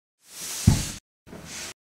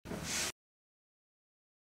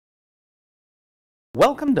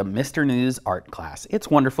Welcome to Mr. News Art Class. It's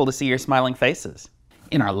wonderful to see your smiling faces.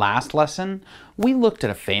 In our last lesson, we looked at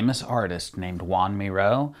a famous artist named Juan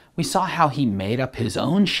Miro. We saw how he made up his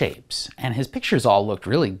own shapes, and his pictures all looked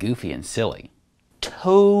really goofy and silly.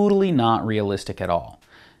 Totally not realistic at all.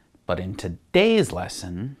 But in today's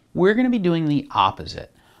lesson, we're going to be doing the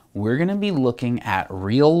opposite. We're going to be looking at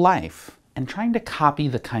real life and trying to copy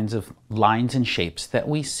the kinds of lines and shapes that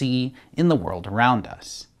we see in the world around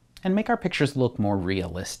us, and make our pictures look more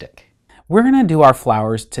realistic. We're going to do our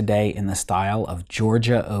flowers today in the style of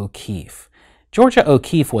Georgia O'Keeffe. Georgia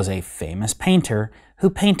O'Keeffe was a famous painter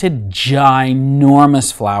who painted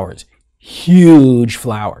ginormous flowers, huge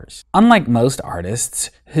flowers. Unlike most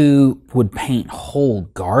artists who would paint whole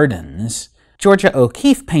gardens, Georgia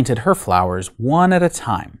O'Keeffe painted her flowers one at a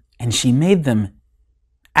time, and she made them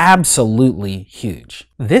absolutely huge.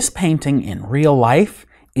 This painting in real life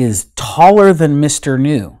is taller than Mr.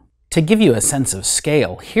 New. To give you a sense of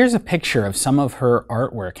scale, here's a picture of some of her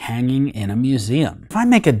artwork hanging in a museum. If I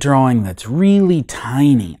make a drawing that's really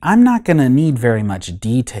tiny, I'm not going to need very much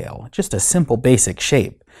detail, just a simple basic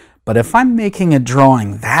shape. But if I'm making a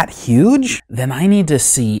drawing that huge, then I need to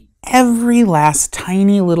see every last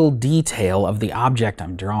tiny little detail of the object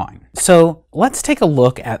I'm drawing. So let's take a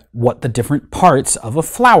look at what the different parts of a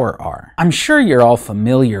flower are. I'm sure you're all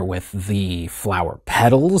familiar with the flower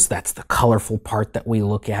petals. That's the colorful part that we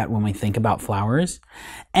look at when we think about flowers.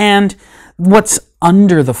 And what's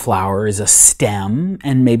under the flower is a stem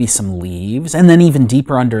and maybe some leaves. And then even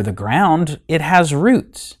deeper under the ground, it has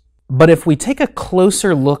roots. But if we take a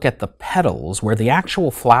closer look at the petals where the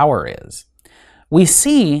actual flower is, we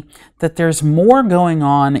see that there's more going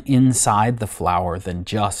on inside the flower than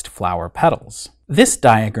just flower petals. This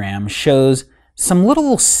diagram shows some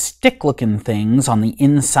little stick-looking things on the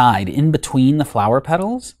inside, in between the flower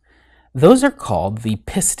petals. Those are called the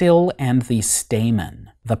pistil and the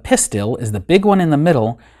stamen. The pistil is the big one in the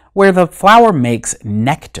middle, where the flower makes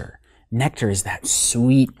nectar. Nectar is that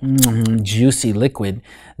sweet, juicy liquid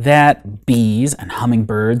that bees and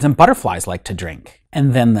hummingbirds and butterflies like to drink.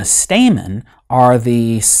 And then the stamen are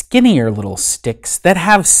the skinnier little sticks that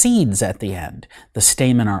have seeds at the end. The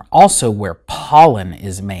stamen are also where pollen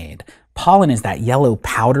is made. Pollen is that yellow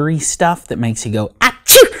powdery stuff that makes you go,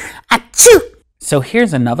 achoo, achoo. So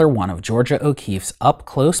here's another one of Georgia O'Keeffe's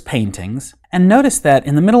up-close paintings. And notice that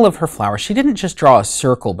in the middle of her flower, she didn't just draw a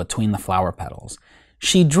circle between the flower petals.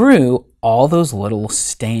 She drew all those little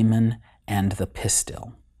stamen and the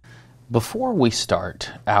pistil. Before we start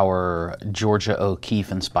our Georgia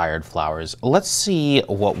O'Keeffe inspired flowers, let's see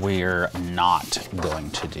what we're not going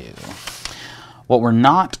to do. What we're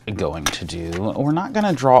not going to do, we're not going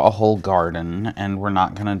to draw a whole garden, and we're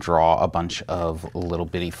not going to draw a bunch of little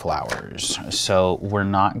bitty flowers. So we're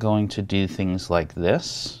not going to do things like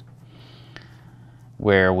this,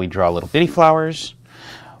 where we draw little bitty flowers.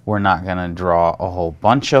 We're not going to draw a whole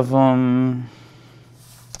bunch of them.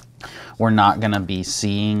 We're not going to be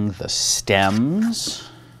seeing the stems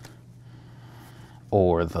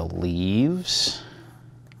or the leaves.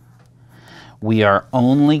 We are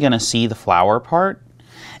only going to see the flower part,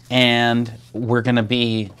 and we're going to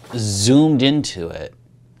be zoomed into it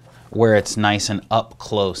where it's nice and up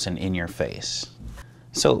close and in your face.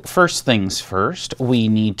 So first things first, we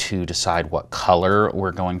need to decide what color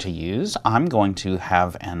we're going to use. I'm going to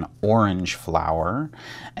have an orange flower.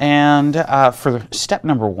 And for step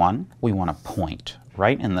number one, we want to point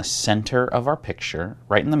right in the center of our picture,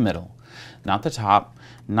 right in the middle. Not the top,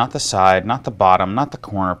 not the side, not the bottom, not the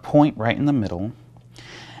corner. Point right in the middle.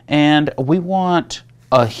 And we want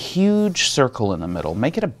a huge circle in the middle.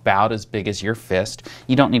 Make it about as big as your fist.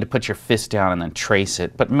 You don't need to put your fist down and then trace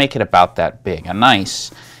it, but make it about that big. A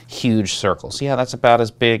nice, huge circle. See how that's about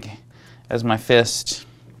as big as my fist?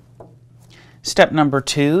 Step number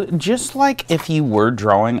two, just like if you were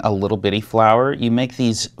drawing a little bitty flower, you make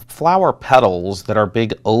these flower petals that are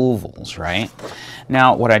big ovals, right?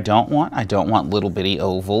 Now, what I don't want little bitty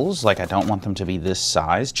ovals. Like, I don't want them to be this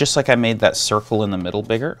size. Just like I made that circle in the middle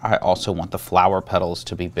bigger, I also want the flower petals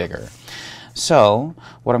to be bigger. So,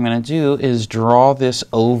 what I'm going to do is draw this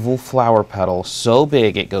oval flower petal so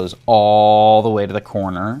big it goes all the way to the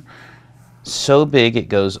corner, so big it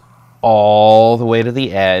goes all the way to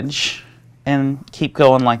the edge, and keep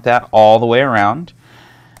going like that all the way around,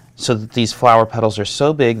 so that these flower petals are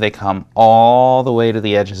so big they come all the way to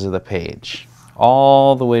the edges of the page,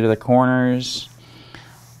 all the way to the corners,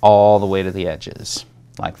 all the way to the edges,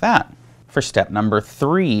 like that. For step number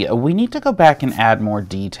three, we need to go back and add more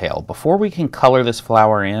detail. Before we can color this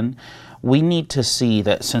flower in, we need to see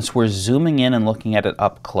that since we're zooming in and looking at it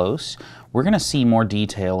up close, we're going to see more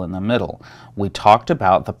detail in the middle. We talked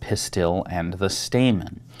about the pistil and the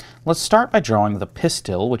stamen. Let's start by drawing the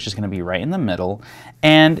pistil, which is going to be right in the middle.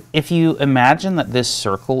 And if you imagine that this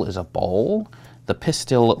circle is a bowl, the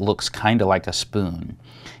pistil looks kind of like a spoon.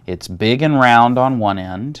 It's big and round on one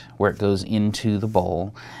end where it goes into the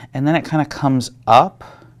bowl, and then it kind of comes up.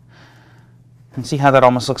 And see how that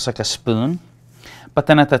almost looks like a spoon? But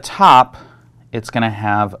then at the top, it's going to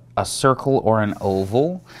have a circle or an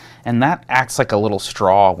oval, and that acts like a little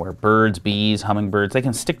straw where birds, bees, hummingbirds, they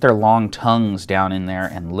can stick their long tongues down in there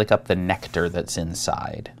and lick up the nectar that's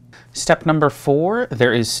inside. Step number 4,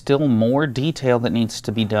 there is still more detail that needs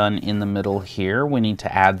to be done in the middle here. We need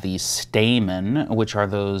to add the stamen, which are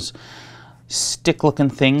those stick-looking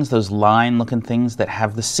things, those line-looking things that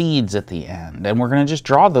have the seeds at the end. And we're going to just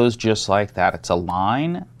draw those just like that. It's a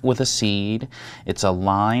line with a seed. It's a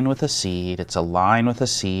line with a seed. It's a line with a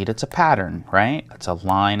seed. It's a pattern, right? It's a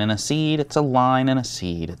line and a seed. It's a line and a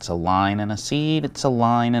seed. It's a line and a seed. It's a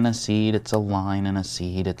line and a seed. It's a line and a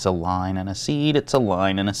seed. It's a line and a seed. It's a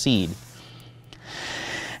line and a seed.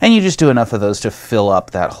 And you just do enough of those to fill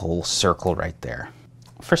up that whole circle right there.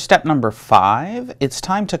 For step number 5, it's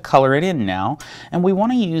time to color it in now, and we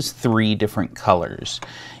want to use 3 different colors.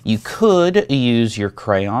 You could use your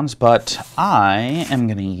crayons, but I am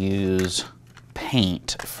going to use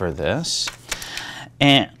paint for this.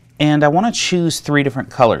 And I want to choose 3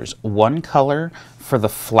 different colors. One color for the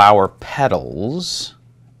flower petals.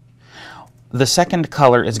 The second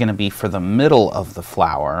color is going to be for the middle of the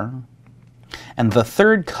flower. And the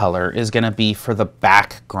third color is going to be for the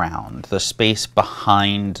background, the space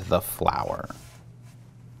behind the flower.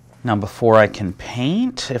 Now before I can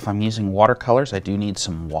paint, if I'm using watercolors, I do need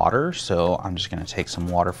some water. So I'm just going to take some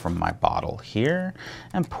water from my bottle here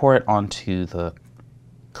and pour it onto the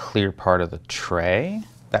clear part of the tray.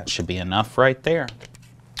 That should be enough right there.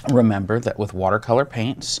 Remember that with watercolor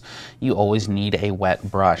paints, you always need a wet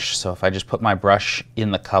brush. So if I just put my brush in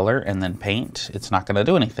the color and then paint, it's not going to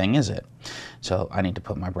do anything, is it? So I need to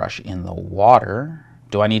put my brush in the water.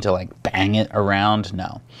 Do I need to like bang it around?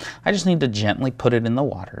 No. I just need to gently put it in the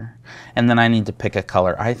water. And then I need to pick a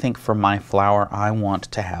color. I think for my flower, I want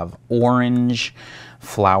to have orange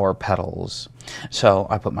flower petals. So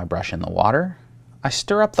I put my brush in the water. I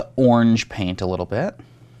stir up the orange paint a little bit.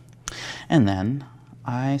 And then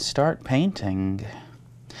I start painting,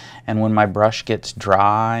 and when my brush gets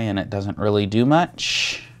dry and it doesn't really do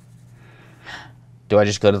much, do I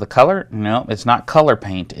just go to the color? No, it's not color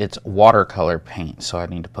paint, it's watercolor paint. So I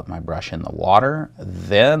need to put my brush in the water,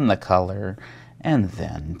 then the color, and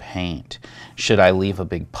then paint. Should I leave a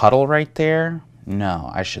big puddle right there? No,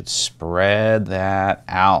 I should spread that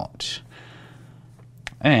out.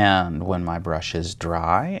 And when my brush is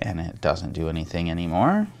dry and it doesn't do anything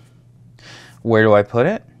anymore, where do I put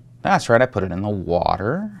it? That's right, I put it in the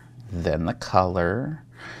water, then the color,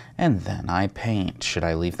 and then I paint. Should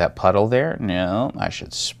I leave that puddle there? No, I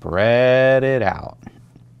should spread it out.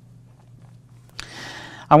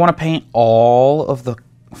 I want to paint all of the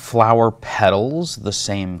flower petals the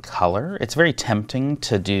same color. It's very tempting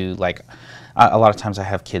to do like, a lot of times I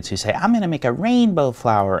have kids who say, I'm going to make a rainbow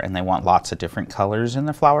flower, and they want lots of different colors in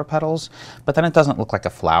their flower petals, but then it doesn't look like a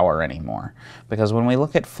flower anymore. Because when we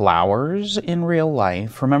look at flowers in real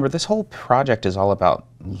life, remember this whole project is all about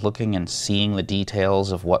looking and seeing the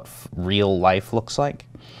details of what real life looks like.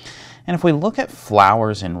 And if we look at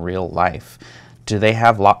flowers in real life, do they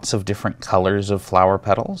have lots of different colors of flower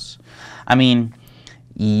petals? I mean,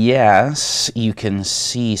 yes, you can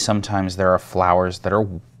see sometimes there are flowers that are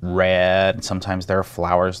red, sometimes there are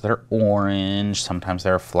flowers that are orange, sometimes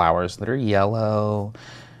there are flowers that are yellow.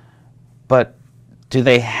 But do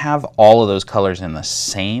they have all of those colors in the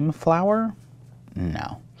same flower?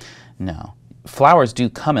 No, no. Flowers do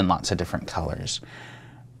come in lots of different colors,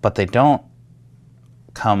 but they don't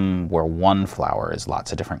come where one flower is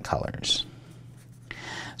lots of different colors.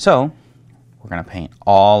 So we're going to paint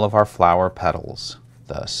all of our flower petals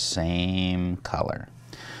the same color.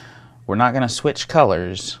 We're not going to switch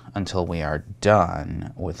colors until we are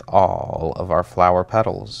done with all of our flower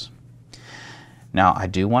petals. Now I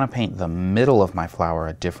do want to paint the middle of my flower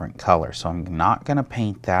a different color, so I'm not going to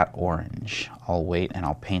paint that orange. I'll wait and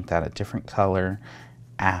I'll paint that a different color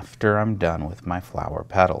after I'm done with my flower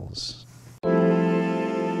petals.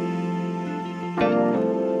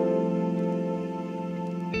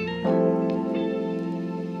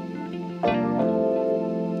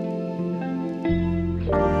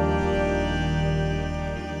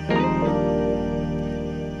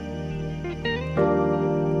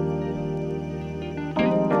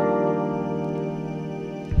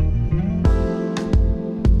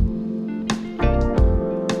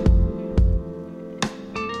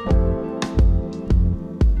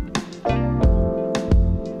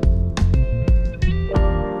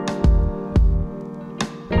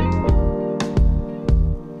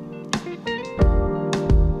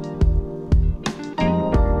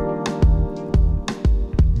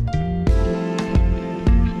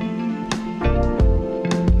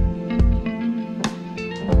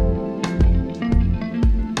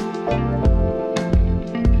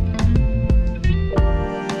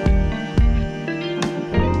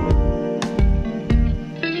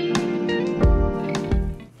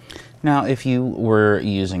 Now, if you were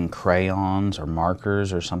using crayons or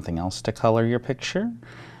markers or something else to color your picture,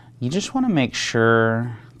 you just want to make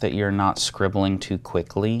sure that you're not scribbling too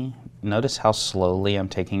quickly. Notice how slowly I'm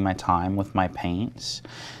taking my time with my paints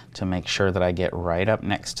to make sure that I get right up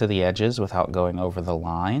next to the edges without going over the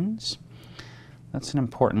lines. That's an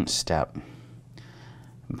important step,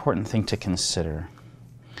 important thing to consider.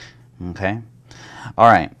 Okay?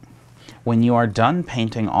 All right. When you are done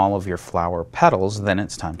painting all of your flower petals, then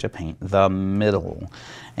it's time to paint the middle.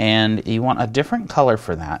 And you want a different color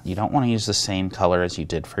for that. You don't want to use the same color as you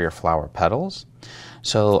did for your flower petals.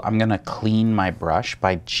 So I'm going to clean my brush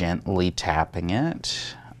by gently tapping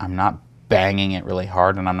it. I'm not banging it really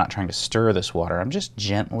hard, and I'm not trying to stir this water. I'm just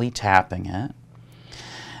gently tapping it.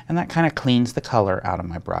 And that kind of cleans the color out of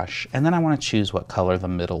my brush. And then I want to choose what color the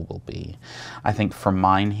middle will be. I think for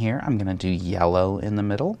mine here, I'm going to do yellow in the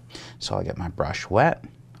middle. So I'll get my brush wet.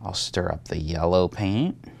 I'll stir up the yellow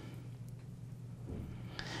paint.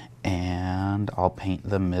 And I'll paint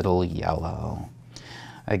the middle yellow.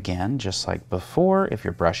 Again, just like before, if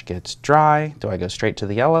your brush gets dry, do I go straight to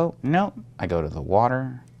the yellow? No, I go to the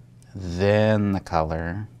water, then the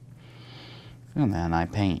color, and then I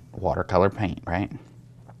paint, watercolor paint, right?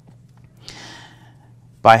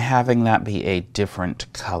 By having that be a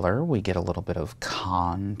different color, we get a little bit of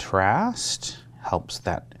contrast, helps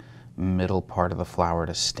that middle part of the flower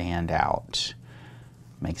to stand out.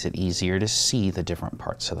 Makes it easier to see the different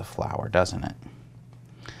parts of the flower, doesn't it?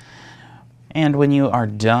 And when you are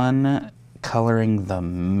done coloring the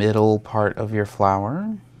middle part of your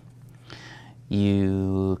flower,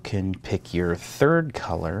 you can pick your third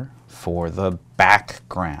color for the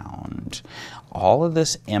background. All of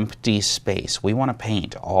this empty space, we want to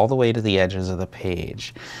paint all the way to the edges of the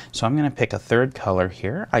page. So I'm going to pick a third color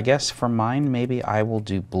here. I guess for mine, maybe I will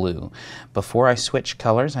do blue. Before I switch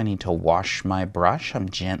colors, I need to wash my brush. I'm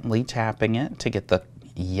gently tapping it to get the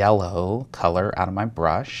yellow color out of my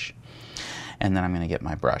brush. And then I'm going to get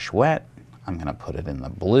my brush wet. I'm going to put it in the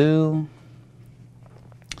blue.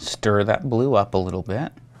 Stir that blue up a little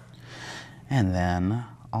bit. And then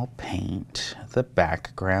I'll paint the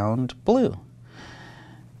background blue.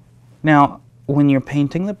 Now, when you're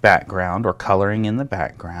painting the background or coloring in the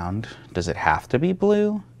background, does it have to be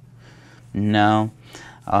blue? No.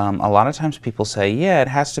 A lot of times people say, yeah, it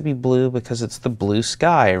has to be blue because it's the blue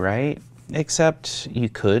sky, right? Except you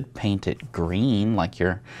could paint it green, like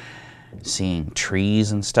you're seeing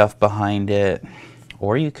trees and stuff behind it.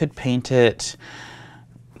 Or you could paint it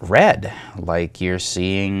red, like you're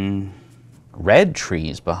seeing red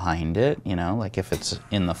trees behind it, you know, like if it's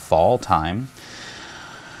in the fall time.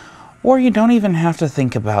 Or you don't even have to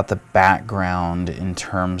think about the background in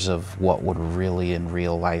terms of what would really in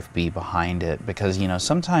real life be behind it, because, you know,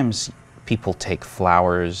 sometimes people take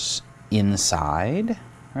flowers inside,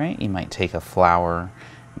 right? You might take a flower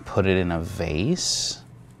and put it in a vase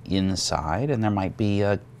inside, and there might be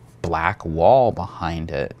a black wall behind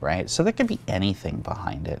it, right? So there could be anything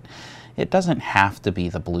behind it. It doesn't have to be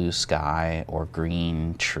the blue sky or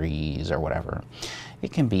green trees or whatever.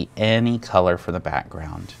 It can be any color for the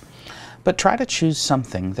background. But try to choose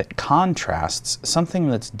something that contrasts,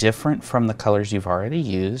 something that's different from the colors you've already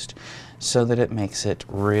used, so that it makes it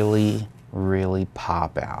really, really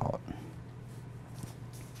pop out.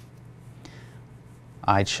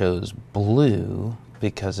 I chose blue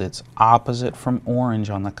because it's opposite from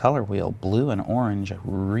orange on the color wheel. Blue and orange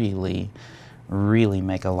really, really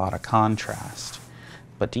make a lot of contrast.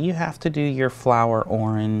 But do you have to do your flower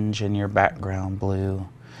orange and your background blue?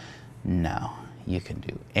 No. You can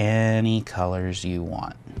do any colors you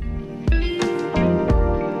want.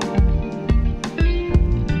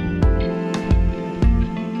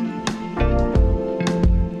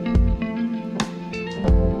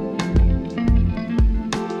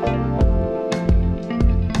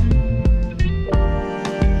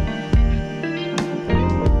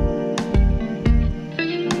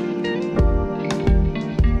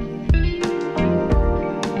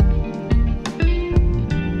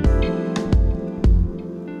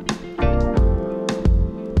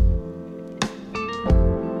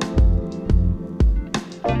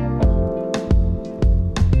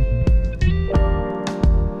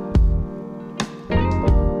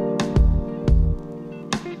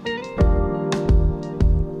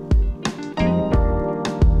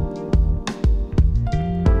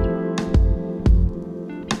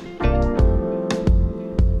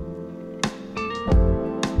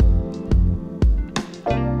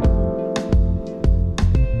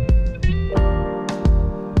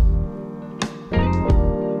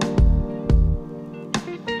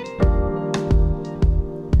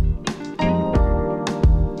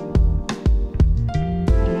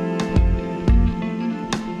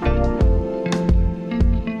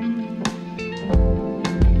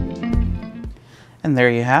 And there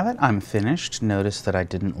you have it. I'm finished. Notice that I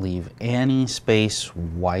didn't leave any space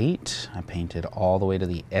white. I painted all the way to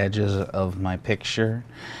the edges of my picture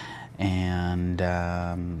and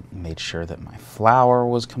made sure that my flower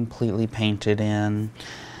was completely painted in.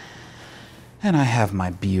 And I have my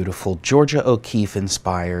beautiful Georgia O'Keeffe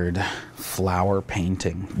inspired flower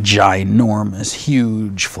painting. Ginormous,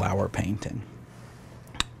 huge flower painting.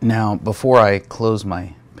 Now, before I close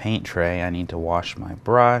my paint tray, I need to wash my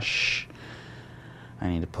brush. I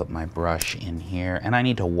need to put my brush in here, and I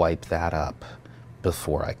need to wipe that up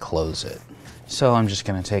before I close it. So I'm just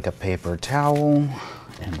gonna take a paper towel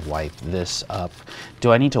and wipe this up.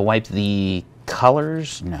 Do I need to wipe the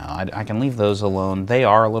colors? No, I can leave those alone. They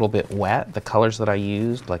are a little bit wet. The colors that I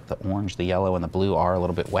used, like the orange, the yellow, and the blue, are a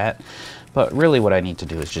little bit wet. But really what I need to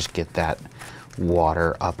do is just get that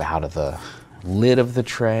water up out of the lid of the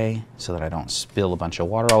tray so that I don't spill a bunch of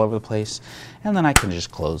water all over the place. And then I can just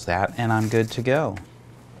close that and I'm good to go.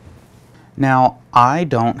 Now, I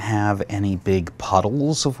don't have any big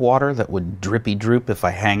puddles of water that would drippy droop if I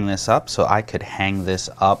hang this up, so I could hang this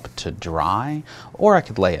up to dry, or I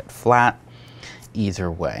could lay it flat, either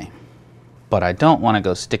way. But I don't want to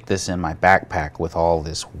go stick this in my backpack with all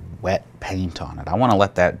this wet paint on it. I want to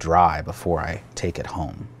let that dry before I take it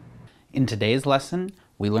home. In today's lesson,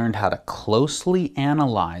 we learned how to closely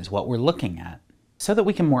analyze what we're looking at so that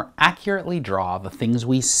we can more accurately draw the things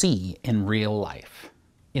we see in real life.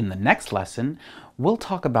 In the next lesson, we'll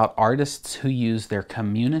talk about artists who use their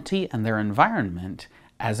community and their environment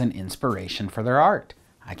as an inspiration for their art.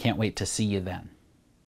 I can't wait to see you then.